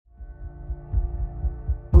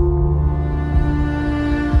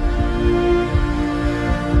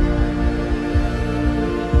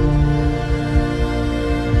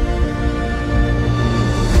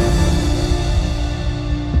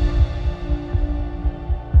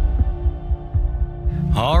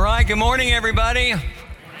All right, good morning, everybody.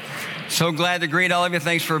 So glad to greet all of you.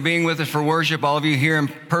 Thanks for being with us for worship, all of you here in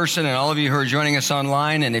person and all of you who are joining us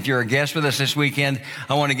online. And if you're a guest with us this weekend,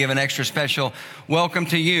 I want to give an extra special welcome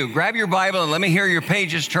to you. Grab your Bible and let me hear your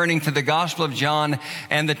pages turning to the Gospel of John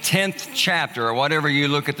and the 10th chapter, or whatever you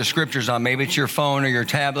look at the scriptures on. Maybe it's your phone or your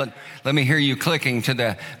tablet. Let me hear you clicking to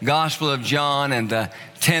the Gospel of John and the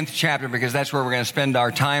 10th chapter, because that's where we're going to spend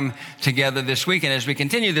our time together this weekend as we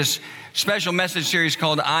continue this special message series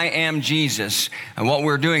called I Am Jesus. And what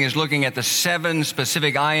we're doing is looking at the 7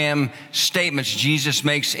 specific I am statements Jesus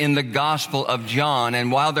makes in the Gospel of John.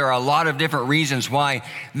 And while there are a lot of different reasons why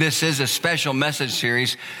this is a special message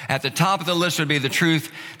series, at the top of the list would be the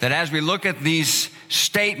truth that as we look at these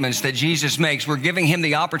statements that Jesus makes, we're giving him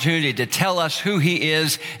the opportunity to tell us who he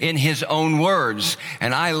is in his own words.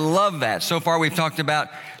 And I love that. So far we've talked about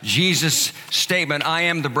Jesus' statement, I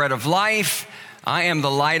am the bread of life, I am the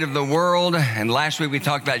light of the world. And last week we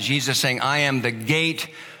talked about Jesus saying, I am the gate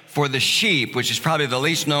for the sheep, which is probably the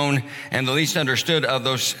least known and the least understood of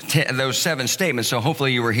those 7 statements. So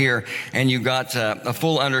hopefully you were here and you got a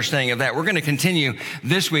full understanding of that. We're going to continue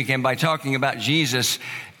this weekend by talking about Jesus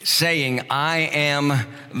saying, I am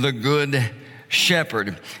the good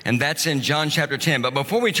shepherd. And that's in John chapter 10. But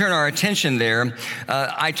before we turn our attention there,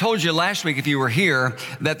 I told you last week, if you were here,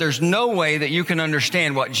 that there's no way that you can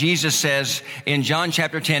understand what Jesus says in John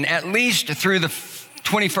chapter 10, at least through the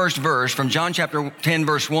 21st verse, from John chapter 10,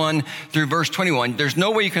 verse 1 through verse 21. There's no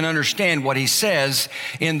way you can understand what he says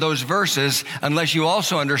in those verses unless you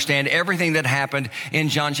also understand everything that happened in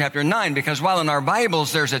John chapter 9. Because while in our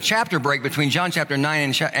Bibles there's a chapter break between John chapter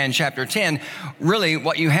 9 and chapter 10, really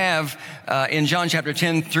what you have in John chapter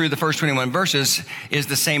 10 through the first 21 verses is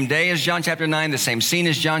the same day as John chapter 9, the same scene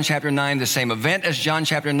as John chapter 9, the same event as John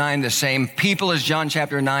chapter 9, the same people as John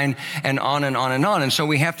chapter 9, and on and on and on. And so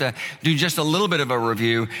we have to do just a little bit of a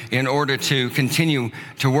review in order to continue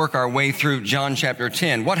to work our way through John chapter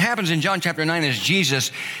 10. What happens in John chapter 9 is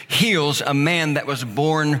Jesus heals a man that was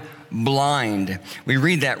born blind. We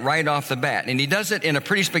read that right off the bat. And he does it in a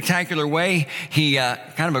pretty spectacular way. He, kind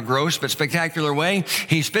of a gross but spectacular way.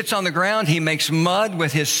 He spits on the ground. He makes mud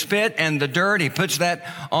with his spit and the dirt. He puts that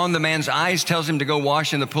on the man's eyes, tells him to go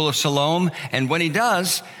wash in the pool of Siloam. And when he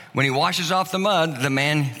does, when he washes off the mud, the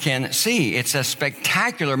man can see. It's a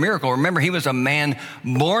spectacular miracle. Remember, he was a man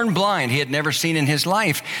born blind. He had never seen in his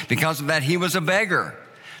life. Because of that, he was a beggar.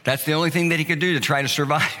 That's the only thing that he could do to try to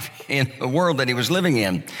survive in the world that he was living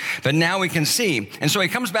in. But now he can see. And so he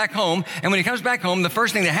comes back home. And when he comes back home, the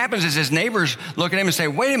first thing that happens is his neighbors look at him and say,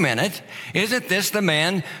 wait a minute, isn't this the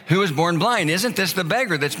man who was born blind? Isn't this the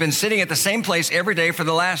beggar that's been sitting at the same place every day for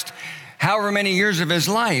the last however many years of his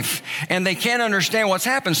life? And they can't understand what's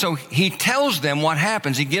happened. So he tells them what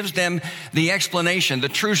happens. He gives them the explanation, the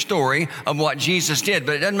true story of what Jesus did.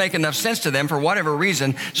 But it doesn't make enough sense to them for whatever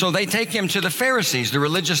reason. So they take him to the Pharisees, the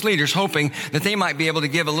religious leaders, hoping that they might be able to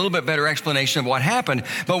give a little bit better explanation of what happened.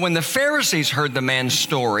 But when the Pharisees heard the man's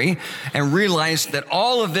story and realized that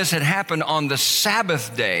all of this had happened on the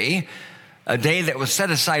Sabbath day, a day that was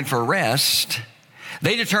set aside for rest,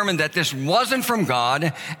 they determined that this wasn't from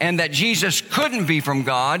God and that Jesus couldn't be from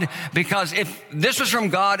God, because if this was from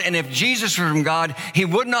God and if Jesus was from God, he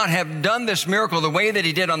would not have done this miracle the way that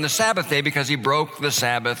he did on the Sabbath day, because he broke the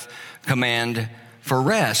Sabbath command for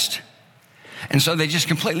rest. And so they just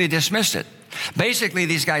completely dismissed it. Basically,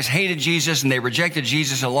 these guys hated Jesus and they rejected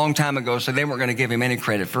Jesus a long time ago, so they weren't going to give him any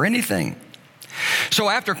credit for anything. So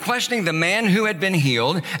after questioning the man who had been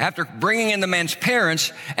healed, after bringing in the man's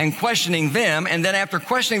parents and questioning them, and then after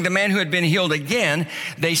questioning the man who had been healed again,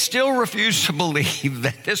 they still refused to believe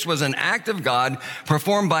that this was an act of God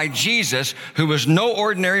performed by Jesus, who was no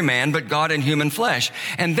ordinary man, but God in human flesh.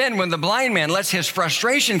 And then when the blind man lets his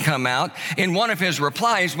frustration come out in one of his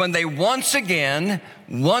replies, when they once again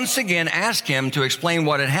asked him to explain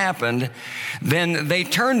what had happened, then they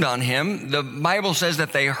turned on him. The Bible says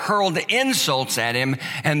that they hurled insults at him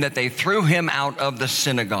and that they threw him out of the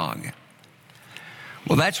synagogue.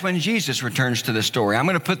 Well, that's when Jesus returns to the story. I'm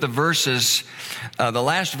going to put the verses, the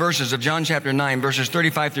last verses of John chapter 9, verses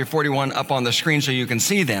 35 through 41 up on the screen so you can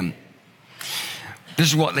see them. This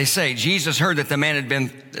is what they say. Jesus heard that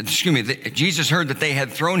Jesus heard that they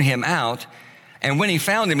had thrown him out. And when he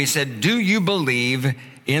found him, he said, do you believe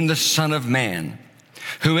in the Son of Man?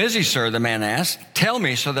 Who is he, sir? The man asked. Tell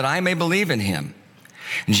me so that I may believe in him.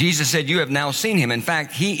 And Jesus said, you have now seen him. In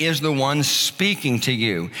fact, he is the one speaking to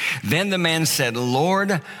you. Then the man said,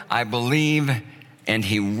 Lord, I believe. And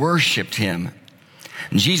he worshiped him.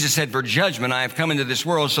 And Jesus said, for judgment I have come into this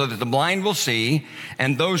world so that the blind will see,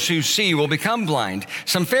 and those who see will become blind.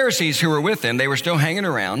 Some Pharisees who were with him, they were still hanging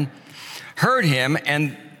around, heard him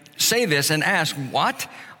and say this and asked, "What?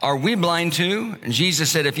 Are we blind too?" And Jesus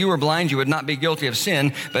said, "If you were blind, you would not be guilty of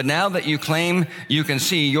sin. But now that you claim you can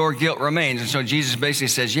see, your guilt remains." And so Jesus basically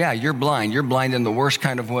says, yeah, you're blind. You're blind in the worst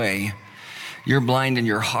kind of way. You're blind in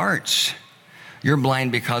your hearts. You're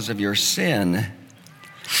blind because of your sin.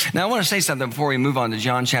 Now, I want to say something before we move on to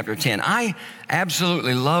John chapter 10. I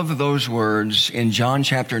absolutely love those words in John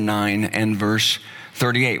chapter 9 and verse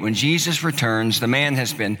 38. When Jesus returns, the man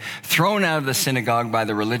has been thrown out of the synagogue by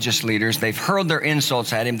the religious leaders. They've hurled their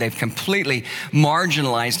insults at him. They've completely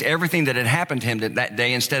marginalized everything that had happened to him that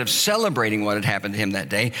day. Instead of celebrating what had happened to him that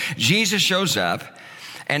day, Jesus shows up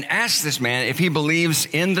and asks this man if he believes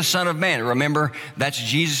in the Son of Man. Remember, that's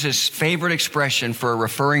Jesus' favorite expression for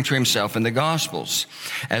referring to himself in the Gospels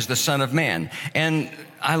as the Son of Man. And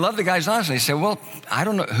I love the guy's honesty. He said, well, I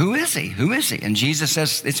don't know. Who is he? Who is he? And Jesus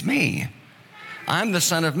says, it's me. I'm the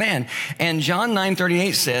Son of Man. And John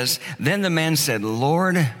 9:38 says, then the man said,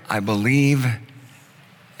 Lord, I believe,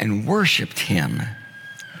 and worshiped him.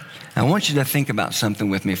 I want you to think about something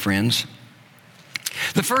with me, friends.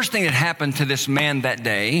 The first thing that happened to this man that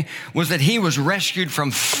day was that he was rescued from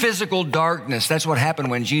physical darkness. That's what happened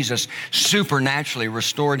when Jesus supernaturally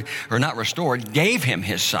gave him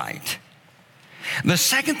his sight. The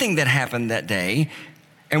second thing that happened that day,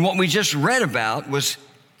 and what we just read about, was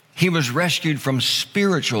he was rescued from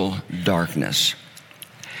spiritual darkness.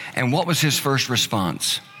 And what was his first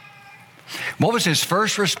response? What was his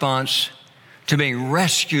first response to being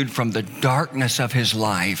rescued from the darkness of his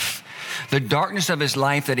life? The darkness of his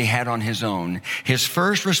life that he had on his own. His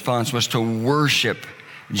first response was to worship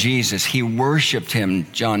Jesus. He worshiped him,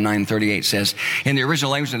 John 9:38 says. In the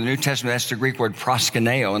original language of the New Testament, that's the Greek word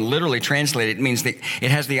proskuneo, and literally translated, it means that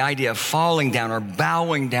it has the idea of falling down or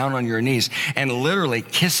bowing down on your knees and literally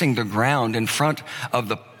kissing the ground in front of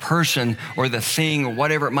the person or the thing, or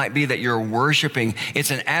whatever it might be that you're worshiping. It's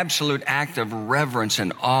an absolute act of reverence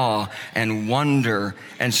and awe and wonder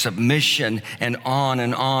and submission and on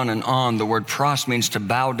and on and on. The word pros means to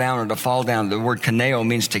bow down or to fall down. The word kuneo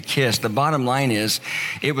means to kiss. The bottom line is,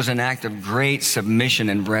 it was an act of great submission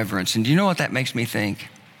and reverence. And do you know what that makes me think?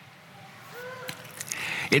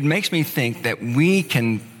 It makes me think that we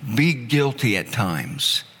can be guilty at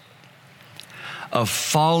times of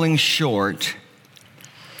falling short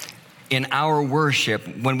in our worship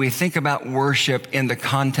when we think about worship in the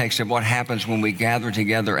context of what happens when we gather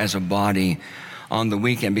together as a body on the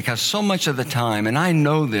weekend. Because so much of the time, and I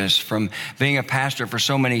know this from being a pastor for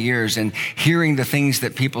so many years and hearing the things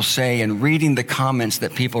that people say and reading the comments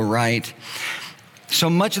that people write, so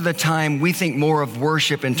much of the time we think more of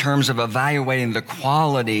worship in terms of evaluating the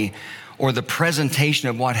quality or the presentation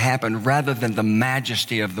of what happened rather than the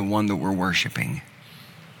majesty of the one that we're worshiping.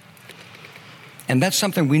 And that's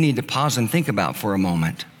something we need to pause and think about for a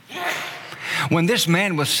moment. When this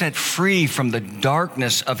man was set free from the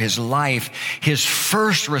darkness of his life, his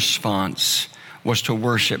first response was to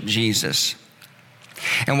worship Jesus.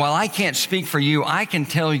 And while I can't speak for you, I can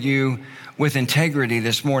tell you with integrity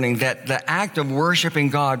this morning that the act of worshiping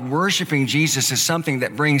God, worshiping Jesus, is something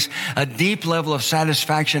that brings a deep level of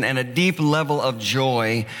satisfaction and a deep level of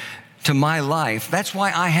joy to my life. That's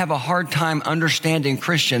why I have a hard time understanding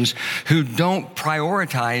Christians who don't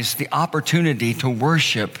prioritize the opportunity to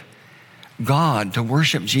worship God, to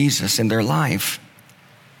worship Jesus in their life.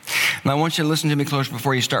 And I want you to listen to me close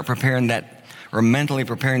before you start preparing that, or mentally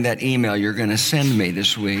preparing that email you're going to send me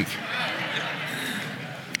this week.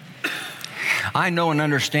 I know and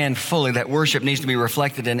understand fully that worship needs to be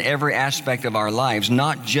reflected in every aspect of our lives,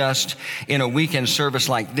 not just in a weekend service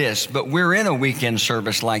like this, but we're in a weekend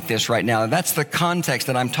service like this right now. That's the context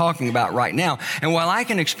that I'm talking about right now. And while I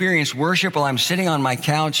can experience worship while I'm sitting on my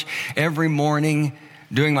couch every morning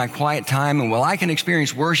doing my quiet time, and while I can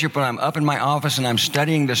experience worship when I'm up in my office and I'm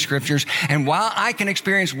studying the scriptures, and while I can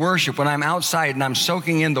experience worship when I'm outside and I'm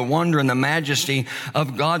soaking in the wonder and the majesty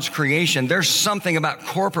of God's creation, there's something about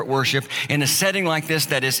corporate worship in a setting like this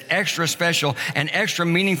that is extra special and extra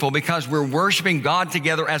meaningful, because we're worshiping God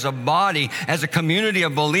together as a body, as a community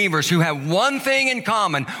of believers who have one thing in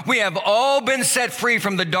common. We have all been set free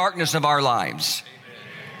from the darkness of our lives.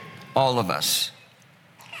 All of us.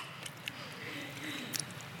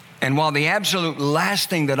 And while the absolute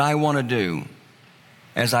last thing that I want to do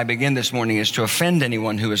as I begin this morning is to offend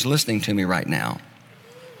anyone who is listening to me right now,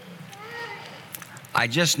 I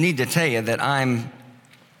just need to tell you that I'm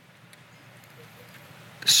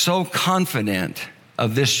so confident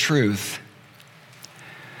of this truth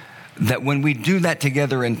that when we do that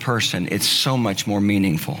together in person, it's so much more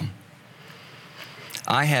meaningful.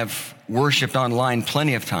 I have worshiped online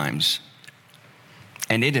plenty of times,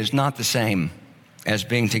 and it is not the same as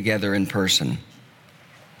being together in person.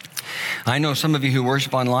 I know some of you who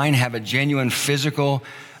worship online have a genuine physical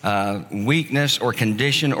weakness or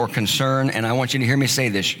condition or concern, and I want you to hear me say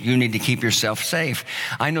this. You need to keep yourself safe.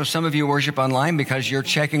 I know some of you worship online because you're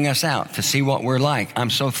checking us out to see what we're like. I'm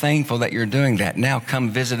so thankful that you're doing that. Now come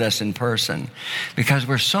visit us in person, because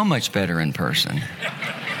we're so much better in person.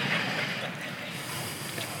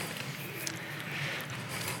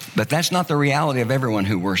 But that's not the reality of everyone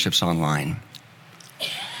who worships online.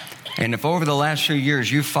 And if over the last few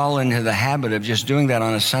years you've fallen into the habit of just doing that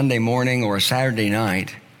on a Sunday morning or a Saturday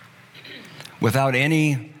night without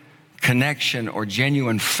any connection or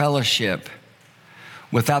genuine fellowship,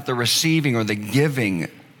 without the receiving or the giving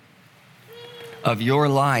of your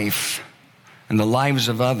life and the lives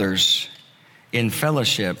of others in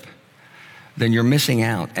fellowship, then you're missing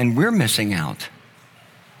out. And we're missing out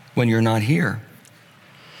when you're not here.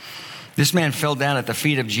 This man fell down at the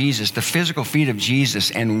feet of Jesus, the physical feet of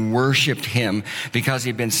Jesus, and worshiped him because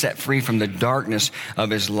he'd been set free from the darkness of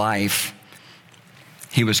his life.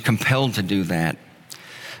 He was compelled to do that.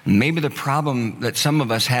 Maybe the problem that some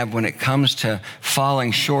of us have when it comes to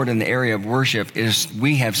falling short in the area of worship is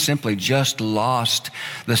we have simply just lost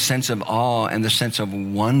the sense of awe and the sense of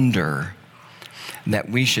wonder that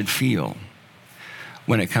we should feel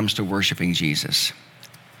when it comes to worshiping Jesus.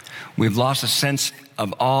 We've lost a sense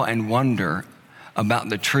of awe and wonder about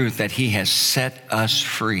the truth that he has set us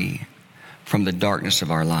free from the darkness of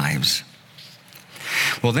our lives.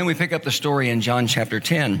 Well, then we pick up the story in John chapter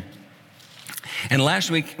 10. And last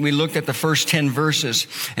week we looked at the first 10 verses.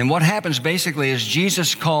 And what happens basically is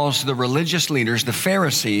Jesus calls the religious leaders, the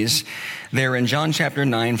Pharisees, there in John chapter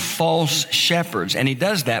 9, false shepherds. And he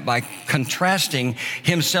does that by contrasting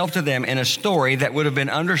himself to them in a story that would have been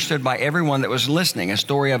understood by everyone that was listening, a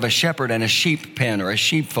story of a shepherd and a sheep pen or a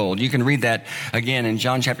sheepfold. You can read that again in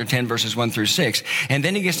John chapter 10, verses 1 through 6. And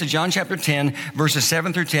then he gets to John chapter 10, verses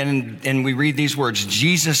 7 through 10, and we read these words.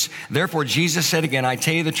 Therefore Jesus said again, I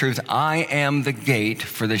tell you the truth, I am the gate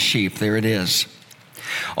for the sheep. There it is.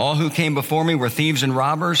 All who came before me were thieves and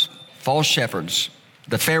robbers, false shepherds,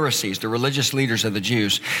 the Pharisees, the religious leaders of the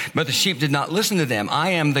Jews. But the sheep did not listen to them.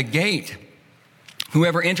 I am the gate.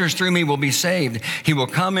 Whoever enters through me will be saved. He will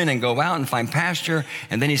come in and go out and find pasture.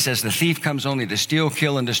 And then he says, the thief comes only to steal,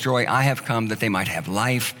 kill, and destroy. I have come that they might have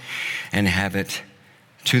life and have it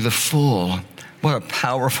to the full. What a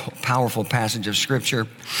powerful, powerful passage of Scripture.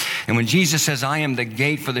 And when Jesus says, I am the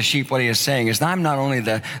gate for the sheep, what he is saying is, I'm not only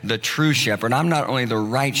the true shepherd, I'm not only the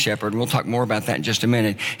right shepherd, and we'll talk more about that in just a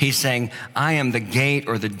minute. He's saying, I am the gate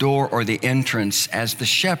or the door or the entrance as the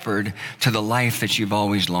shepherd to the life that you've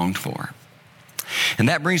always longed for. And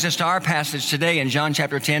that brings us to our passage today in John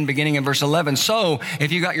chapter 10, beginning in verse 11. So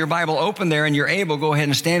if you got your Bible open there and you're able, go ahead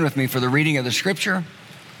and stand with me for the reading of the Scripture.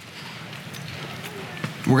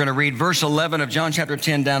 We're going to read verse 11 of John chapter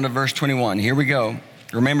 10 down to verse 21. Here we go.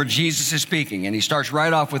 Remember, Jesus is speaking, and he starts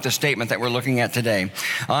right off with the statement that we're looking at today.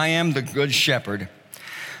 I am the good shepherd.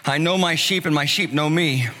 I know my sheep, and my sheep know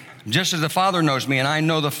me, just as the Father knows me, and I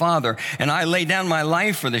know the Father, and I lay down my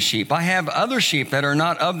life for the sheep. I have other sheep that are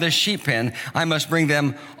not of this sheep pen. I must bring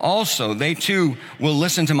them also. They too will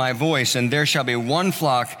listen to my voice, and there shall be one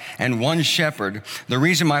flock and one shepherd. The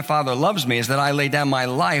reason my Father loves me is that I lay down my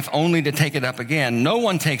life only to take it up again. No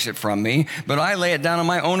one takes it from me, but I lay it down on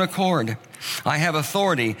my own accord. I have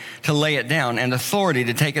authority to lay it down and authority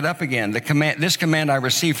to take it up again. This command I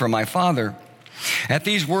received from my Father. At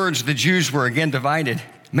these words, the Jews were again divided.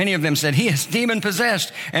 Many of them said, he is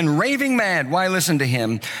demon-possessed and raving mad. Why listen to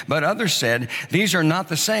him? But others said, these are not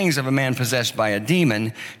the sayings of a man possessed by a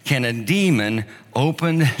demon. Can a demon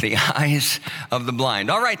open the eyes of the blind?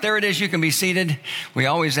 All right, there it is. You can be seated. We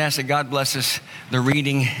always ask that God blesses the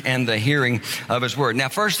reading and the hearing of his word. Now,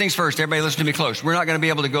 first things first, everybody listen to me close. We're not going to be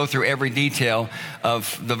able to go through every detail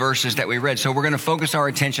of the verses that we read. So we're going to focus our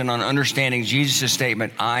attention on understanding Jesus'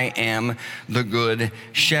 statement, I am the good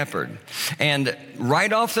shepherd. And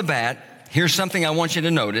right off the bat, here's something I want you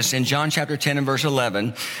to notice. In John chapter 10 and verse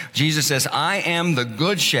 11, Jesus says, I am the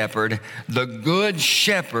good shepherd. The good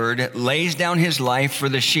shepherd lays down his life for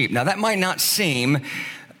the sheep. Now, that might not seem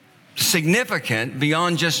significant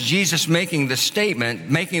beyond just Jesus making the statement,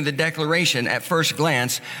 making the declaration at first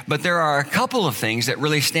glance, but there are a couple of things that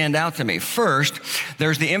really stand out to me. First,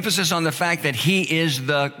 there's the emphasis on the fact that he is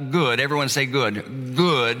the good. Everyone say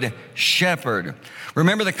good shepherd.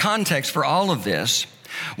 Remember the context for all of this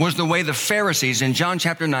was the way the Pharisees in John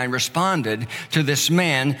chapter 9 responded to this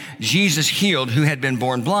man Jesus healed who had been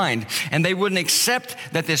born blind. And they wouldn't accept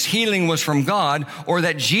that this healing was from God or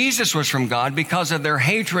that Jesus was from God because of their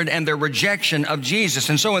hatred and their rejection of Jesus.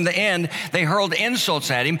 And so in the end, they hurled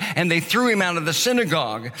insults at him and they threw him out of the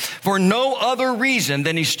synagogue for no other reason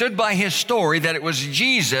than he stood by his story that it was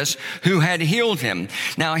Jesus who had healed him.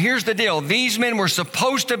 Now, here's the deal. These men were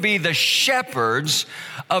supposed to be the shepherds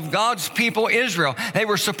of God's people Israel. They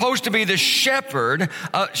were supposed to be the shepherds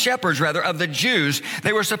of the Jews.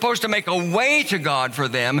 They were supposed to make a way to God for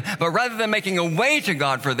them, but rather than making a way to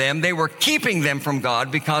God for them, they were keeping them from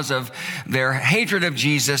God because of their hatred of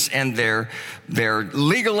Jesus and their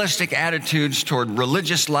legalistic attitudes toward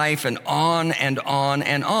religious life and on and on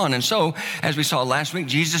and on. And so, as we saw last week,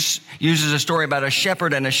 Jesus uses a story about a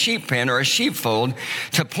shepherd and a sheep pen or a sheepfold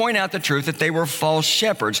to point out the truth that they were false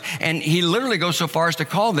shepherds. And he literally goes so far as to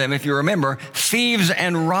call them, if you remember, thieves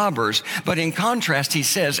and robbers. But in contrast, he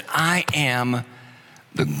says, I am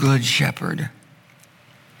the good shepherd.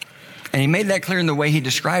 And he made that clear in the way he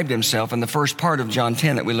described himself in the first part of John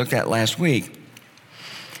 10 that we looked at last week.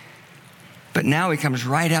 But now he comes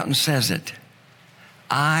right out and says it.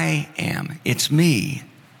 I am. It's me.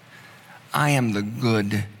 I am the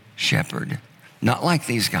good shepherd. Not like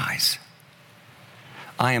these guys.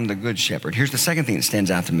 I am the good shepherd. Here's the second thing that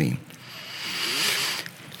stands out to me.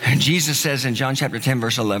 Jesus says in John chapter 10,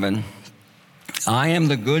 verse 11, I am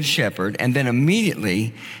the good shepherd. And then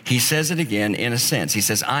immediately he says it again in a sense. He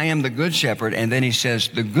says, I am the good shepherd. And then he says,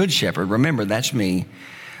 the good shepherd, remember, that's me,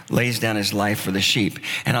 lays down his life for the sheep.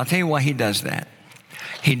 And I'll tell you why he does that.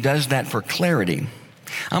 He does that for clarity.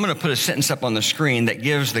 I'm going to put a sentence up on the screen that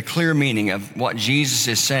gives the clear meaning of what Jesus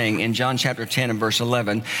is saying in John chapter 10 and verse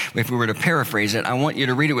 11. If we were to paraphrase it, I want you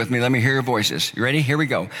to read it with me. Let me hear your voices. You ready? Here we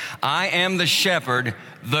go. I am the shepherd,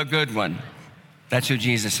 the good one. That's who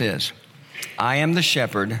Jesus is. I am the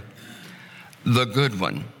shepherd, the good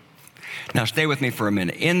one. Now, stay with me for a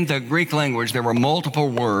minute. In the Greek language, there were multiple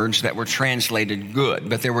words that were translated good,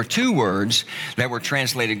 but there were two words that were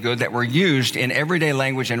translated good that were used in everyday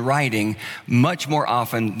language and writing much more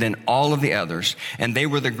often than all of the others. And they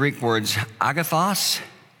were the Greek words agathos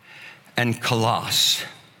and kalos.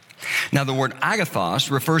 Now, the word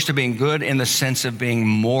agathos refers to being good in the sense of being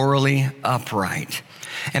morally upright.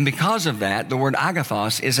 And because of that, the word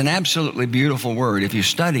agathos is an absolutely beautiful word if you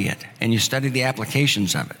study it and you study the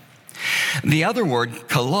applications of it. The other word,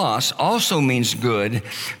 kalos, also means good,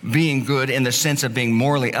 being good in the sense of being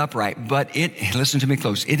morally upright, but listen to me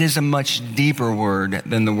close, it is a much deeper word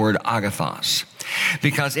than the word agathos,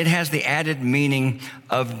 because it has the added meaning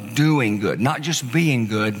of doing good, not just being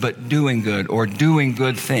good, but doing good or doing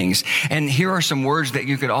good things. And here are some words that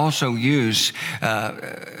you could also use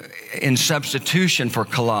in substitution for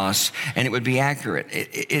kalos, and it would be accurate.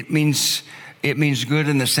 It means good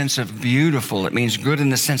in the sense of beautiful. It means good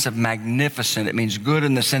in the sense of magnificent. It means good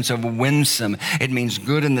in the sense of winsome. It means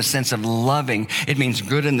good in the sense of loving. It means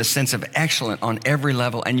good in the sense of excellent on every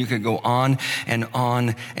level. And you could go on and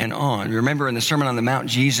on and on. Remember in the Sermon on the Mount,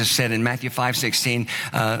 Jesus said in Matthew 5:16,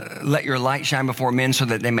 let your light shine before men so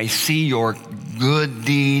that they may see your good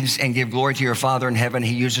deeds and give glory to your Father in heaven.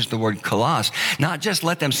 He uses the word kalos. Not just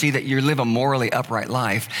let them see that you live a morally upright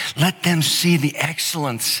life. Let them see the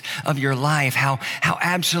excellence of your life. How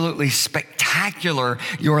absolutely spectacular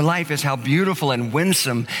your life is, how beautiful and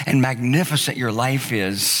winsome and magnificent your life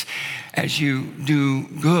is as you do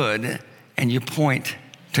good and you point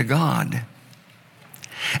to God.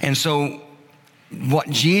 And so what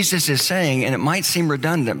Jesus is saying, and it might seem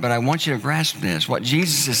redundant, but I want you to grasp this. What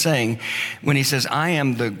Jesus is saying when he says, I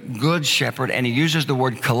am the good shepherd, and he uses the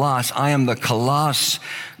word kalos, I am the kalos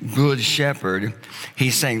good shepherd.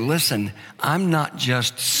 He's saying, listen, I'm not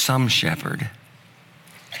just some shepherd.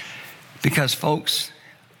 Because folks,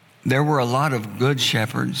 there were a lot of good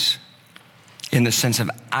shepherds in the sense of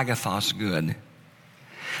agathos good.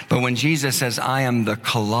 But when Jesus says, I am the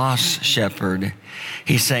kalos shepherd,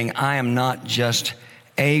 he's saying, I am not just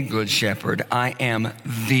a good shepherd. I am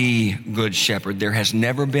the good shepherd. There has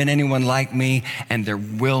never been anyone like me, and there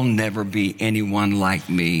will never be anyone like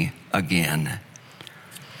me again.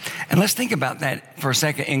 And let's think about that for a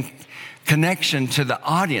second in connection to the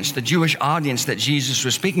audience, the Jewish audience that Jesus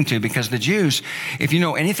was speaking to, because the Jews, if you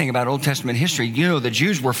know anything about Old Testament history, you know the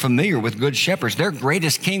Jews were familiar with good shepherds. Their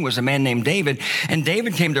greatest king was a man named David, and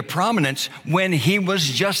David came to prominence when he was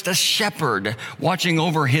just a shepherd watching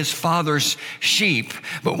over his father's sheep.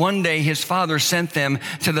 But one day his father sent them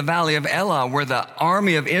to the valley of Elah, where the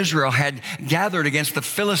army of Israel had gathered against the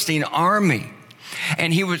Philistine army.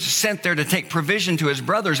 And he was sent there to take provision to his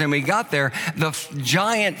brothers. And when he got there, the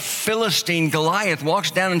giant Philistine Goliath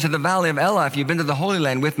walks down into the valley of Elah. If you've been to the Holy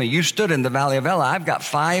Land with me, you stood in the valley of Elah. I've got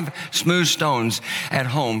 5 smooth stones at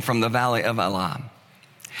home from the valley of Elah.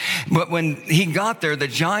 But when he got there, the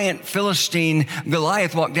giant Philistine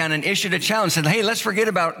Goliath walked down and issued a challenge, said, hey, let's forget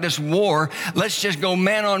about this war. Let's just go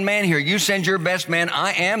man on man here. You send your best man.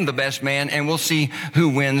 I am the best man. And we'll see who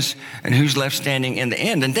wins and who's left standing in the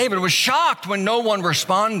end. And David was shocked when no one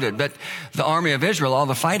responded. But the army of Israel, all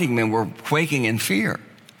the fighting men, were quaking in fear.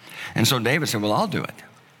 And so David said, well, I'll do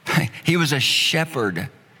it. He was a shepherd.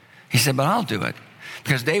 He said, but I'll do it.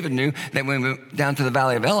 Because David knew that when we went down to the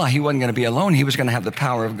valley of Elah, he wasn't going to be alone. He was going to have the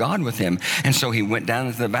power of God with him. And so he went down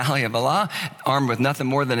into the valley of Elah, armed with nothing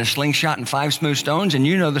more than a slingshot and 5 smooth stones. And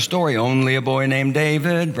you know the story, only a boy named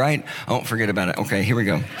David, right? Oh, forget about it. Okay, here we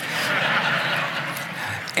go.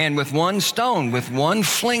 And with one stone, with one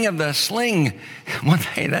fling of the sling,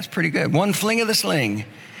 hey, that's pretty good. One fling of the sling,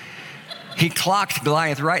 he clocked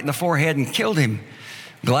Goliath right in the forehead and killed him.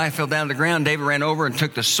 Goliath fell down to the ground. David ran over and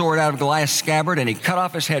took the sword out of Goliath's scabbard, and he cut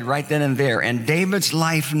off his head right then and there. And David's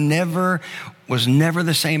life was never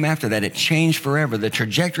the same after that. It changed forever. The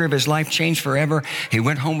trajectory of his life changed forever. He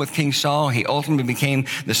went home with King Saul. He ultimately became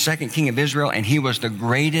the 2nd king of Israel, and he was the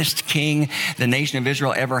greatest king the nation of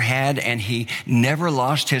Israel ever had, and he never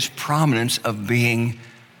lost his prominence of being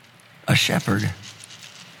a shepherd.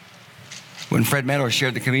 When Fred Meadows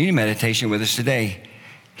shared the communion meditation with us today,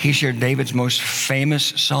 he shared David's most famous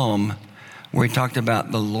psalm where he talked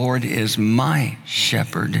about the Lord is my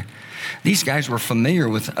shepherd. These guys were familiar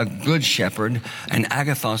with a good shepherd, an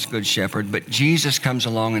agathos good shepherd, but Jesus comes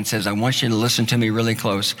along and says, I want you to listen to me really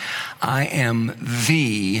close. I am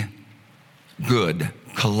the good,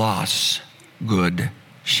 Colossus, good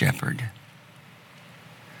shepherd.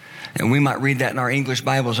 And we might read that in our English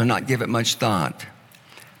Bibles and not give it much thought,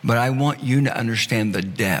 but I want you to understand the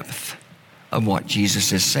depth of what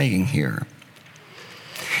Jesus is saying here.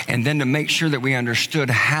 And then to make sure that we understood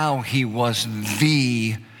how he was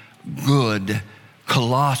the good,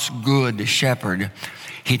 Colossus good shepherd,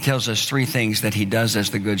 he tells us 3 things that he does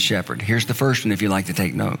as the good shepherd. Here's the first one if you like to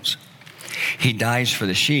take notes. He dies for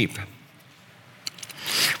the sheep.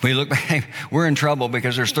 We look back, we're in trouble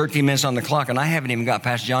because there's 13 minutes on the clock and I haven't even got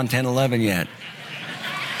past John 10:11 yet.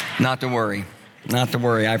 Not to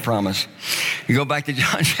worry, I promise. You go back to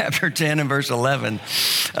John chapter 10 and verse 11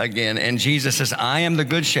 again, and Jesus says, I am the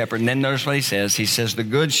good shepherd. And then notice what he says. He says, the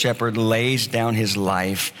good shepherd lays down his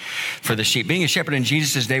life for the sheep. Being a shepherd in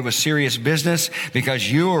Jesus' day was serious business because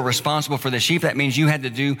you were responsible for the sheep. That means you had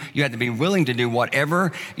to be willing to do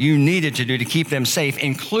whatever you needed to do to keep them safe,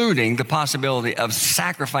 including the possibility of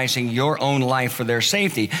sacrificing your own life for their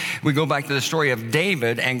safety. We go back to the story of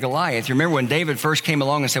David and Goliath. You remember when David first came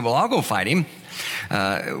along and said, well, I'll go fight him.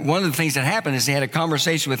 One of the things that happened is he had a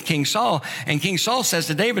conversation with King Saul, and King Saul says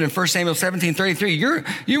to David in 1 Samuel 17:33,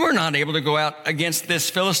 you were not able to go out against this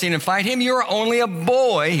Philistine and fight him. You are only a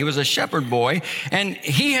boy. He was a shepherd boy, and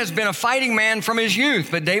he has been a fighting man from his youth.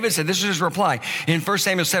 But David said, this is his reply in 1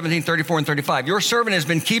 Samuel 17:34 and 35. Your servant has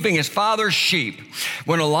been keeping his father's sheep.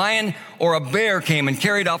 When a lion or a bear came and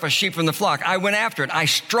carried off a sheep from the flock, I went after it. I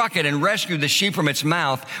struck it and rescued the sheep from its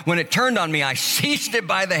mouth. When it turned on me, I seized it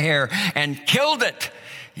by the hair and killed it.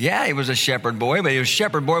 Yeah, he was a shepherd boy, but he was a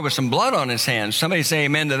shepherd boy with some blood on his hands. Somebody say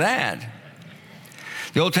amen to that.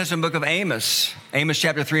 The Old Testament book of Amos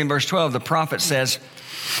chapter 3 and verse 12, the prophet says,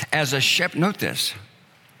 as a shepherd, note this,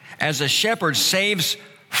 as a shepherd saves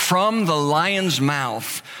from the lion's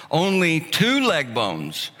mouth only 2 leg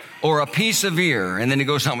bones or a piece of ear. And then he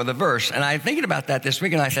goes on with the verse. And I thinking about that this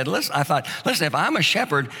week, and I thought, listen, if I'm a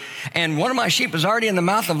shepherd and one of my sheep is already in the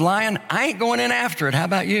mouth of a lion, I ain't going in after it. How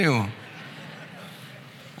about you?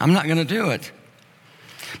 I'm not going to do it.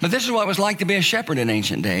 But this is what it was like to be a shepherd in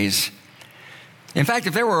ancient days. In fact,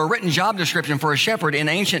 if there were a written job description for a shepherd in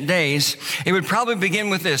ancient days, it would probably begin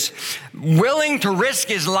with this: willing to risk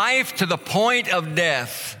his life to the point of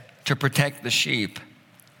death to protect the sheep.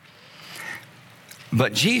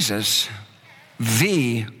 But Jesus,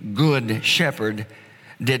 the good shepherd,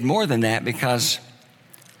 did more than that because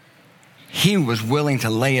he was willing to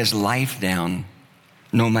lay his life down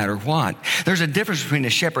no matter what. There's a difference between a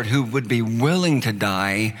shepherd who would be willing to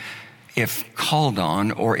die if called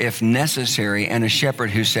on or if necessary, and a shepherd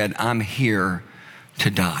who said, I'm here to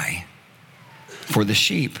die for the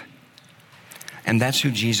sheep. And that's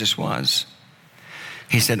who Jesus was.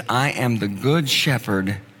 He said, I am the good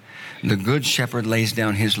shepherd. The good shepherd lays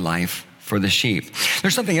down his life for the sheep.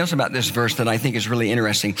 There's something else about this verse that I think is really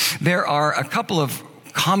interesting. There are a couple of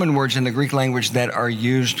common words in the Greek language that are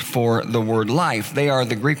used for the word life. They are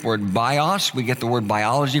the Greek word bios. We get the word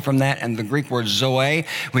biology from that. And the Greek word zoe,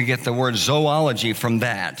 we get the word zoology from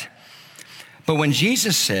that. But when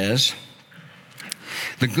Jesus says,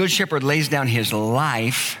 the good shepherd lays down his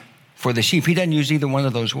life for the sheep, he doesn't use either one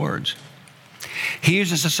of those words. He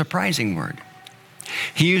uses a surprising word.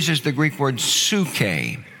 He uses the Greek word suke,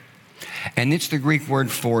 and it's the Greek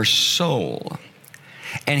word for soul.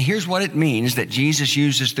 And here's what it means that Jesus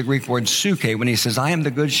uses the Greek word suke when he says, I am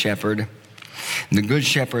the good shepherd. The good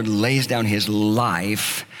shepherd lays down his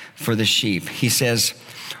life for the sheep. He says,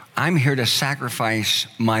 I'm here to sacrifice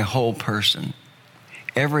my whole person,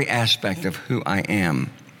 every aspect of who I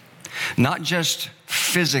am. Not just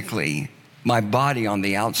physically, my body on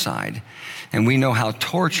the outside. And we know how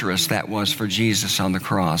torturous that was for Jesus on the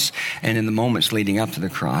cross and in the moments leading up to the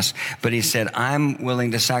cross. But he said, I'm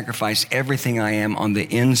willing to sacrifice everything I am on the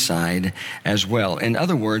inside as well. In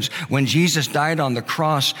other words, when Jesus died on the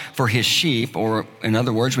cross for his sheep, or in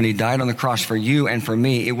other words, when he died on the cross for you and for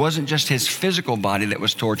me, it wasn't just his physical body that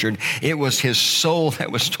was tortured. It was his soul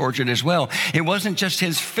that was tortured as well. It wasn't just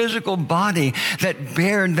his physical body that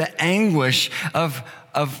bared the anguish of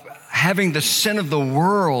having the sin of the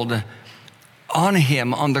world on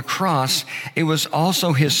him on the cross. It was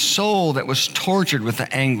also his soul that was tortured with the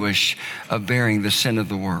anguish of bearing the sin of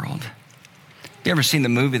the world. You ever seen the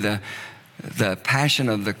movie, the Passion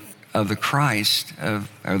of the Christ,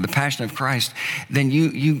 or the Passion of Christ? Then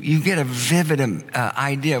you get a vivid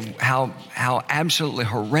idea of how absolutely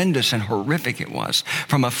horrendous and horrific it was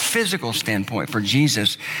from a physical standpoint for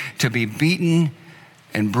Jesus to be beaten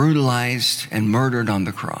and brutalized and murdered on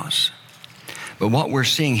the cross. But what we're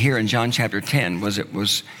seeing here in John chapter 10 was it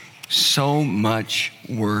was so much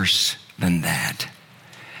worse than that.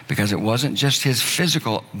 Because it wasn't just his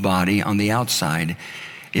physical body on the outside,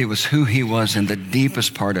 it was who he was in the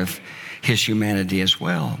deepest part of his humanity as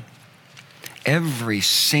well. Every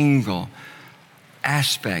single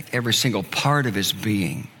aspect, every single part of his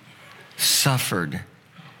being suffered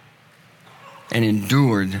and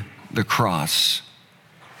endured the cross,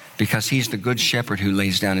 because he's the good shepherd who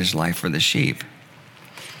lays down his life for the sheep.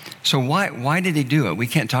 So why did he do it? We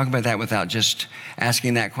can't talk about that without just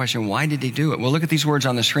asking that question. Why did he do it? Well, look at these words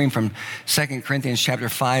on the screen from 2 Corinthians chapter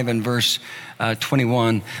 5 and verse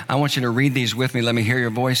 21. I want you to read these with me. Let me hear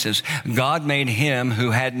your voices. God made him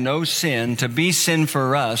who had no sin to be sin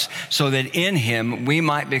for us, so that in him we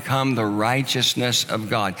might become the righteousness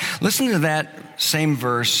of God. Listen to that same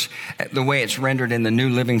verse, the way it's rendered in the New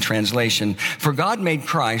Living Translation. For God made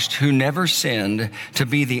Christ, who never sinned, to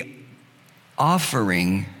be the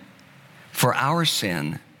offering for our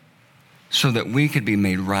sin, so that we could be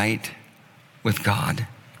made right with God.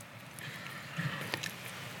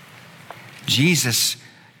 Jesus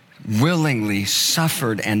willingly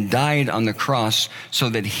suffered and died on the cross so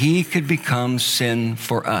that he could become sin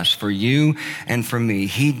for us, for you and for me.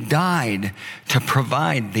 He died to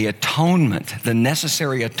provide the atonement, the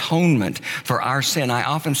necessary atonement for our sin. I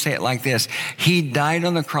often say it like this: he died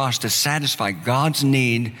on the cross to satisfy God's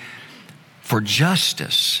need for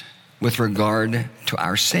justice with regard to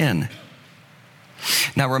our sin.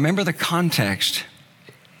 Now remember the context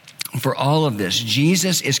for all of this.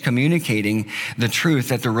 Jesus is communicating the truth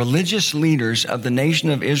that the religious leaders of the nation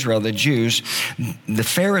of Israel, the Jews, the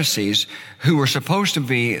Pharisees, who were supposed to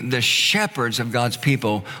be the shepherds of God's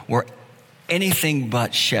people, were anything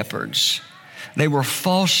but shepherds. They were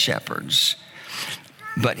false shepherds.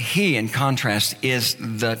 But he, in contrast, is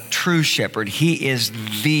the true shepherd. He is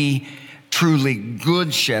the truly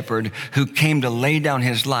good shepherd who came to lay down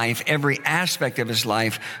his life, every aspect of his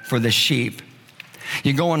life, for the sheep.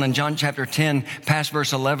 You go on in John chapter 10, past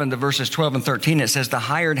verse 11 to verses 12 and 13, it says the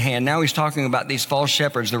hired hand. Now he's talking about these false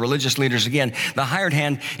shepherds, the religious leaders again. The hired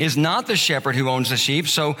hand is not the shepherd who owns the sheep.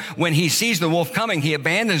 So when he sees the wolf coming, he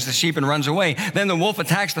abandons the sheep and runs away. Then the wolf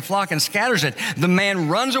attacks the flock and scatters it. The man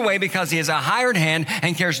runs away because he is a hired hand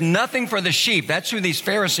and cares nothing for the sheep. That's who these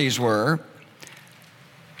Pharisees were.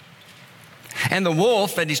 And the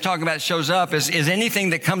wolf that he's talking about shows up is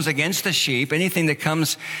anything that comes against the sheep, anything that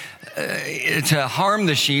comes to harm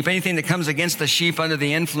the sheep, anything that comes against the sheep under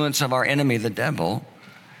the influence of our enemy, the devil.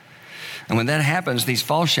 And when that happens, these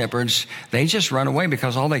false shepherds, they just run away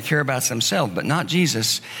because all they care about is themselves, but not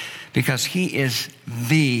Jesus, because he is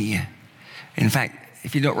in fact,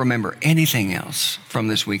 if you don't remember anything else from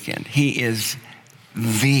this weekend, he is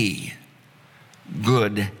the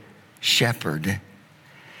good shepherd.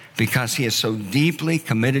 Because he is so deeply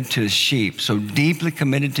committed to his sheep, so deeply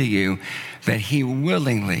committed to you, that he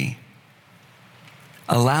willingly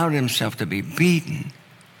allowed himself to be beaten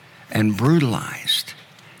and brutalized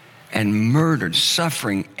and murdered,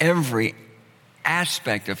 suffering every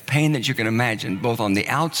aspect of pain that you can imagine, both on the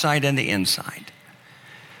outside and the inside,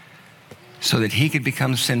 so that he could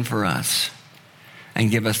become sin for us and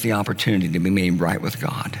give us the opportunity to be made right with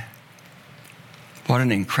God. What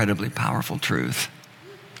an incredibly powerful truth.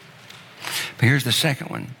 But here's the second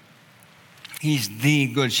one. He's the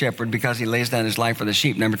good shepherd because he lays down his life for the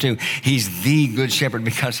sheep. Number two, he's the good shepherd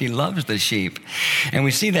because he loves the sheep. And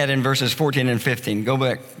we see that in verses 14 and 15.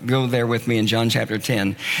 Go there with me in John chapter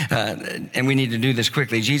 10. And we need to do this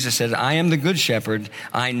quickly. Jesus said, I am the good shepherd.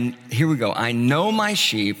 Here we go. I know my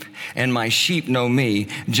sheep and my sheep know me,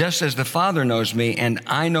 just as the Father knows me and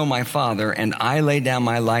I know my Father and I lay down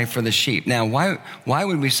my life for the sheep. Now, why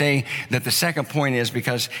would we say that the second point is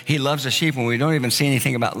because he loves the sheep when we don't even see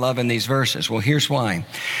anything about love in these verses? Well, here's why.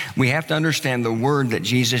 We have to understand the word that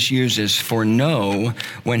Jesus uses for know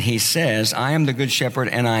when he says, I am the good shepherd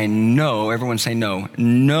and I know, everyone say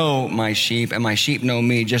know my sheep and my sheep know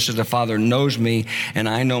me just as the Father knows me and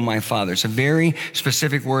I know my Father. It's a very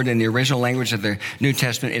specific word in the original language of the New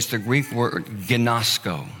Testament. It's the Greek word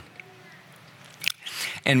gnosko.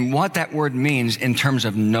 And what that word means in terms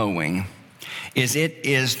of knowing is it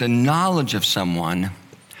is the knowledge of someone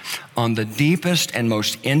on the deepest and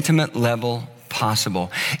most intimate level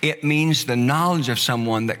possible. It means the knowledge of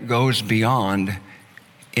someone that goes beyond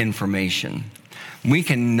information. We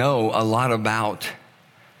can know a lot about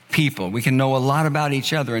people. We can know a lot about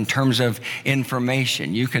each other in terms of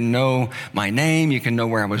information. You can know my name, you can know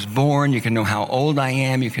where I was born, you can know how old I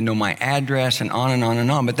am, you can know my address, and on and on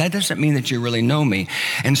and on. But that doesn't mean that you really know me.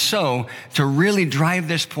 And so, to really drive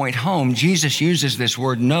this point home, Jesus uses this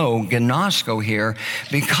word know, gnosko here,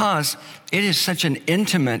 because it is such an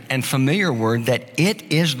intimate and familiar word that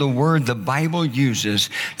it is the word the Bible uses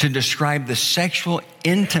to describe the sexual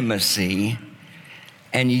intimacy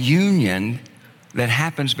and union that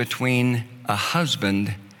happens between a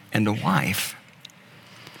husband and a wife.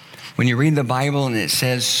 When you read the Bible and it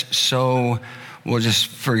says so, we'll just,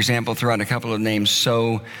 for example, throw out a couple of names.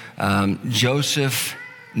 So Joseph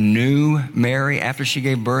knew Mary after she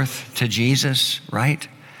gave birth to Jesus, right?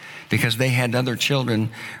 Because they had other children,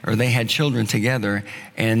 or they had children together,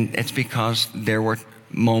 and it's because there were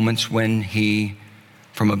moments when he,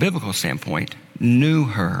 from a biblical standpoint, knew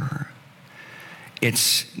her.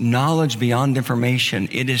 It's knowledge beyond information.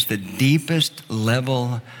 It is the deepest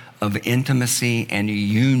level of intimacy and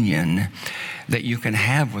union that you can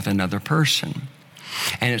have with another person.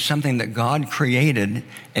 And it's something that God created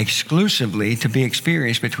exclusively to be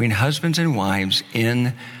experienced between husbands and wives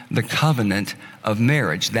in the covenant of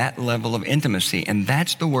marriage, that level of intimacy. And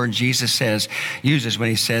that's the word Jesus uses when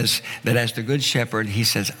he says that as the good shepherd, he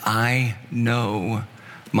says, I know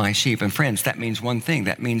my sheep. And friends, that means one thing.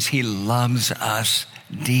 That means he loves us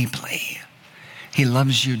deeply. He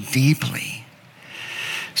loves you deeply.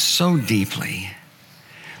 So deeply.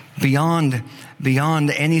 Beyond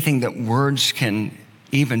anything that words can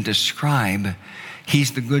even describe.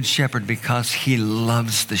 He's the good shepherd because he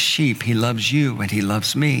loves the sheep. He loves you and he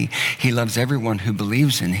loves me. He loves everyone who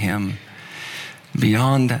believes in him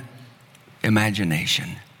beyond imagination.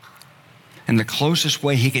 And the closest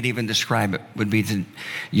way he could even describe it would be to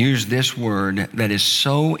use this word that is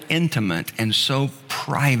so intimate and so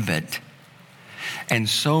private and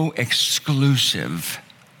so exclusive,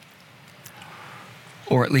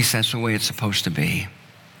 or at least that's the way it's supposed to be.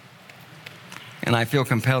 And I feel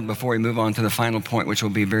compelled before we move on to the final point, which will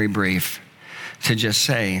be very brief, to just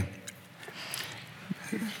say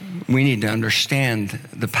we need to understand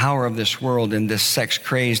the power of this world in this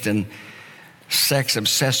sex-crazed and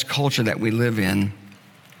sex-obsessed culture that we live in.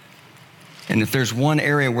 And if there's one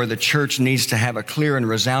area where the church needs to have a clear and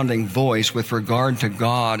resounding voice with regard to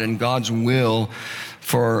God and God's will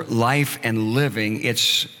for life and living,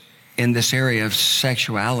 it's in this area of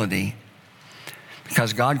sexuality.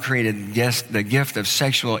 Because God created the gift of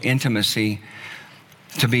sexual intimacy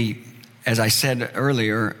to be, as I said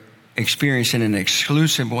earlier, experienced in an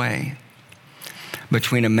exclusive way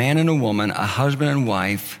between a man and a woman, a husband and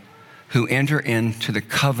wife, who enter into the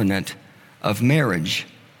covenant of marriage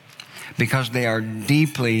because they are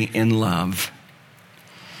deeply in love.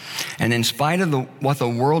 And in spite of what the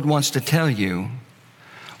world wants to tell you,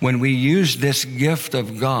 when we use this gift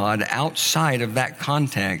of God outside of that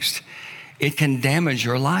context, it can damage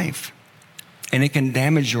your life and it can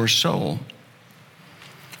damage your soul.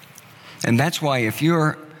 And that's why if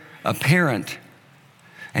you're a parent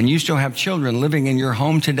and you still have children living in your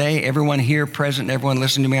home today, everyone here present, everyone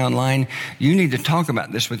listening to me online, you need to talk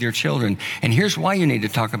about this with your children. And here's why you need to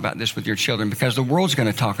talk about this with your children, because the world's going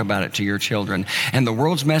to talk about it to your children. And the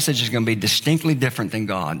world's message is going to be distinctly different than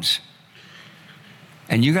God's.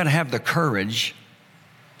 And you got to have the courage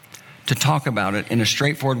to talk about it in a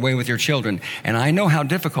straightforward way with your children. And I know how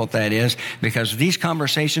difficult that is because these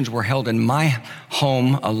conversations were held in my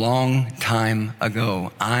home a long time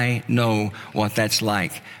ago. I know what that's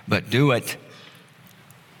like, but do it.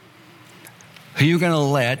 Who are you going to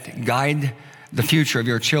let guide the future of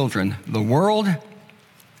your children? The world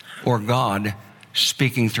or God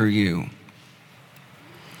speaking through you?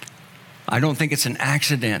 I don't think it's an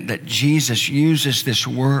accident that Jesus uses this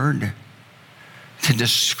word to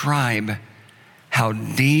describe how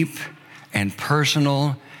deep and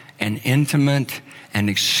personal and intimate and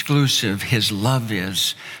exclusive his love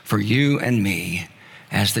is for you and me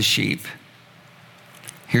as the sheep.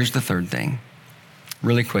 Here's the third thing,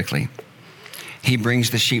 really quickly. He brings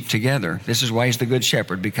the sheep together. This is why he's the good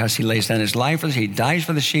shepherd, because he lays down his life for the sheep. He dies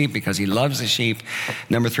for the sheep because he loves the sheep.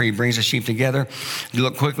 Number 3, he brings the sheep together. You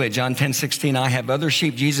look quickly at John 10:16. I have other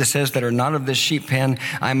sheep, Jesus says, that are not of this sheep pen.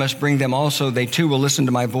 I must bring them also. They too will listen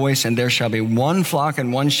to my voice, and there shall be one flock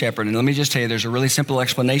and one shepherd. And let me just tell you, there's a really simple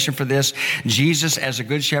explanation for this. Jesus, as a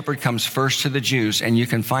good shepherd, comes first to the Jews, and you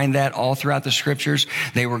can find that all throughout the scriptures.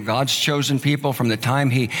 They were God's chosen people from the time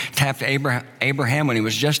he tapped Abraham when he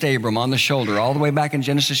was just Abram on the shoulder, all the way back in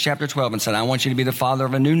Genesis chapter 12 and said, I want you to be the father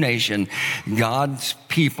of a new nation. God's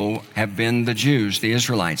people have been the Jews, the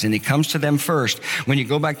Israelites, and he comes to them first. When you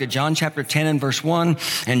go back to John chapter 10 and verse 1,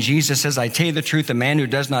 and Jesus says, I tell you the truth, a man who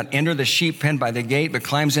does not enter the sheep pen by the gate, but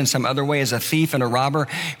climbs in some other way is a thief and a robber.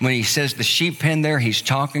 When he says the sheep pen there, he's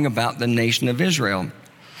talking about the nation of Israel.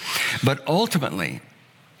 But ultimately,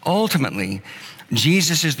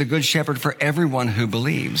 Jesus is the good shepherd for everyone who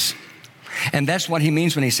believes. And that's what he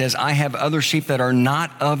means when he says, I have other sheep that are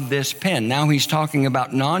not of this pen. Now he's talking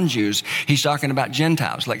about non-Jews. He's talking about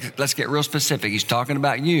Gentiles. Like, let's get real specific. He's talking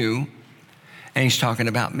about you, and he's talking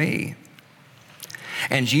about me.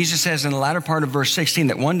 And Jesus says in the latter part of verse 16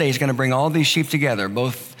 that one day he's going to bring all these sheep together,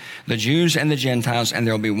 both the Jews and the Gentiles, and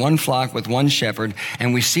there'll be one flock with one shepherd.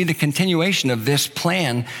 And we see the continuation of this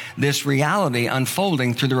plan, this reality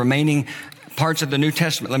unfolding through the remaining parts of the New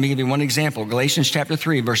Testament. Let me give you one example. Galatians chapter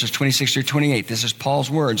 3, verses 26 through 28. This is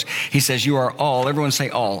Paul's words. He says, you are all, everyone say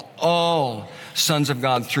all sons of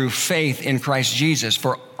God through faith in Christ Jesus.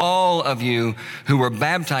 For all of you who were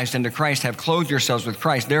baptized into Christ have clothed yourselves with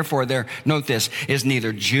Christ. Therefore, there, note this, is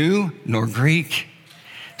neither Jew nor Greek,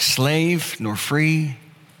 slave nor free,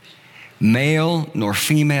 male nor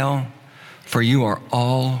female, for you are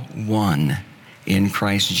all one in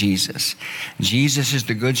Christ Jesus. Jesus is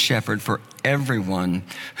the good shepherd for everyone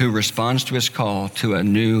who responds to his call to a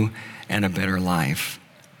new and a better life.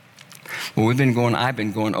 Well, I've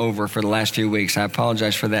been going over for the last few weeks. I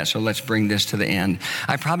apologize for that, so let's bring this to the end.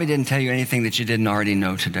 I probably didn't tell you anything that you didn't already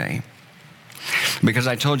know today, because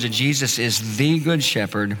I told you Jesus is the good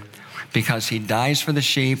shepherd because he dies for the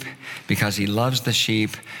sheep, because he loves the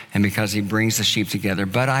sheep, and because he brings the sheep together.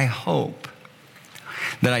 But I hope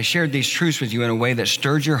that I shared these truths with you in a way that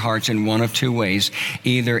stirred your hearts in one of two ways,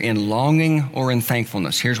 either in longing or in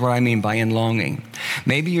thankfulness. Here's what I mean by in longing.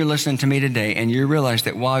 Maybe you're listening to me today and you realize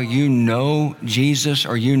that while you know Jesus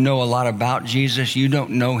or you know a lot about Jesus, you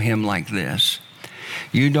don't know him like this.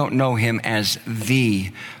 You don't know him as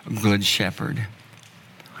the good shepherd.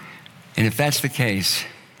 And if that's the case,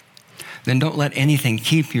 then don't let anything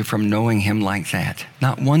keep you from knowing him like that.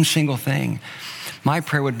 Not one single thing. My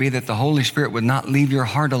prayer would be that the Holy Spirit would not leave your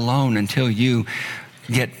heart alone until you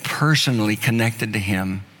get personally connected to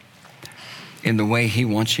him in the way he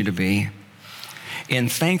wants you to be. In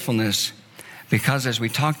thankfulness, because as we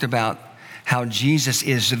talked about how Jesus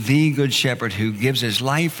is the good shepherd who gives his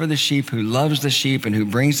life for the sheep, who loves the sheep, and who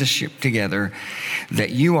brings the sheep together,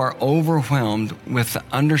 that you are overwhelmed with the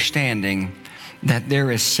understanding that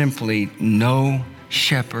there is simply no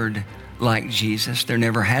shepherd like Jesus. There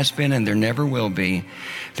never has been and there never will be,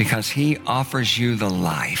 because he offers you the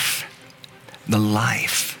life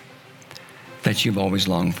that you've always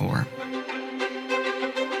longed for.